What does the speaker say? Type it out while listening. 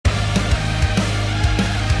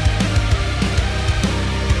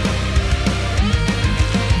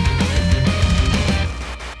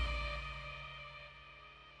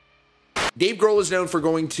Dave Grohl is known for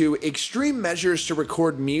going to extreme measures to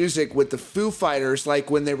record music with the Foo Fighters, like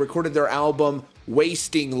when they recorded their album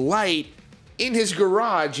Wasting Light in his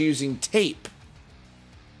garage using tape.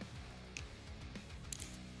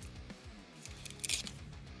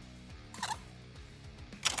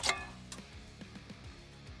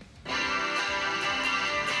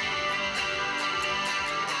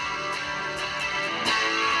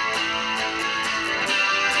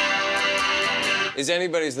 Is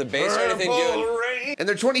anybody's the bass or anything good? And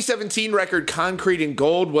their 2017 record, Concrete and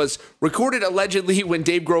Gold, was recorded allegedly when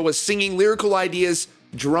Dave Grohl was singing lyrical ideas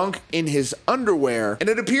drunk in his underwear. And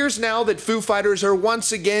it appears now that Foo Fighters are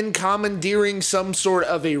once again commandeering some sort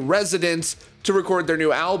of a residence to record their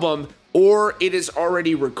new album, or it is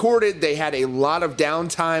already recorded. They had a lot of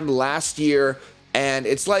downtime last year, and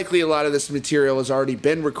it's likely a lot of this material has already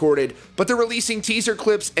been recorded, but they're releasing teaser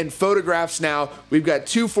clips and photographs now. We've got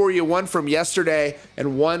two for you, one from yesterday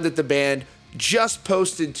and one that the band just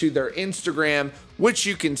posted to their Instagram, which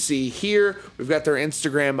you can see here. We've got their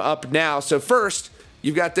Instagram up now. So first,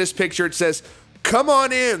 you've got this picture. It says, "Come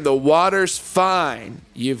on in, the water's fine."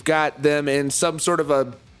 You've got them in some sort of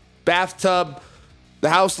a bathtub. The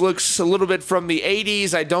house looks a little bit from the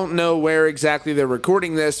 80s. I don't know where exactly they're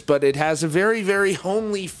recording this, but it has a very, very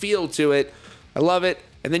homely feel to it. I love it.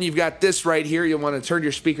 And then you've got this right here. You'll want to turn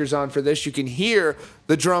your speakers on for this. You can hear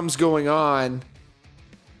the drums going on.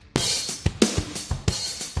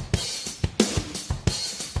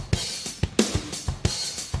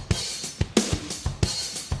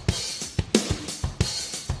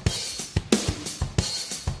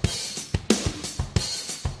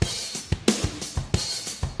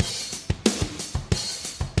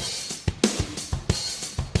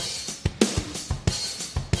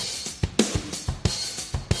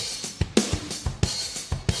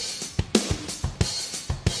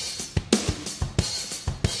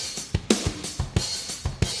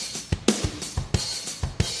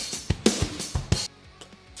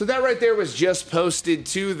 So that right there was just posted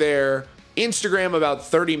to their Instagram about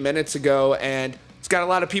 30 minutes ago, and it's got a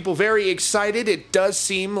lot of people very excited. It does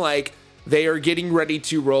seem like they are getting ready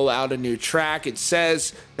to roll out a new track. It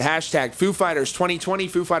says the hashtag Foo Fighters 2020,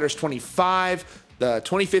 Foo Fighters 25. The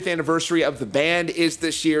 25th anniversary of the band is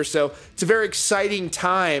this year, so it's a very exciting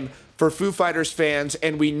time for Foo Fighters fans,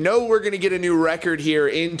 and we know we're going to get a new record here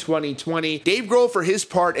in 2020. Dave Grohl, for his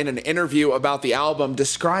part in an interview about the album,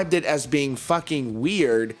 described it as being fucking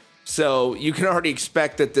weird, so you can already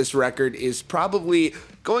expect that this record is probably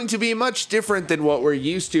going to be much different than what we're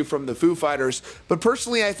used to from the Foo Fighters, but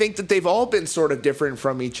personally I think that they've all been sort of different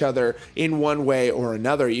from each other in one way or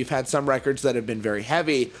another. You've had some records that have been very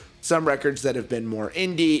heavy, some records that have been more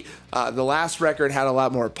indie. The last record had a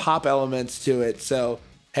lot more pop elements to it, so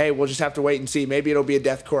hey, we'll just have to wait and see. Maybe it'll be a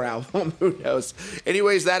deathcore album. Who knows?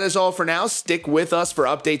 Anyways, that is all for now. Stick with us for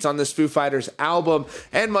updates on this Foo Fighters album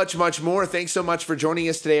and much, much more. Thanks so much for joining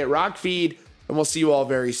us today at Rockfeed, and we'll see you all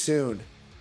very soon.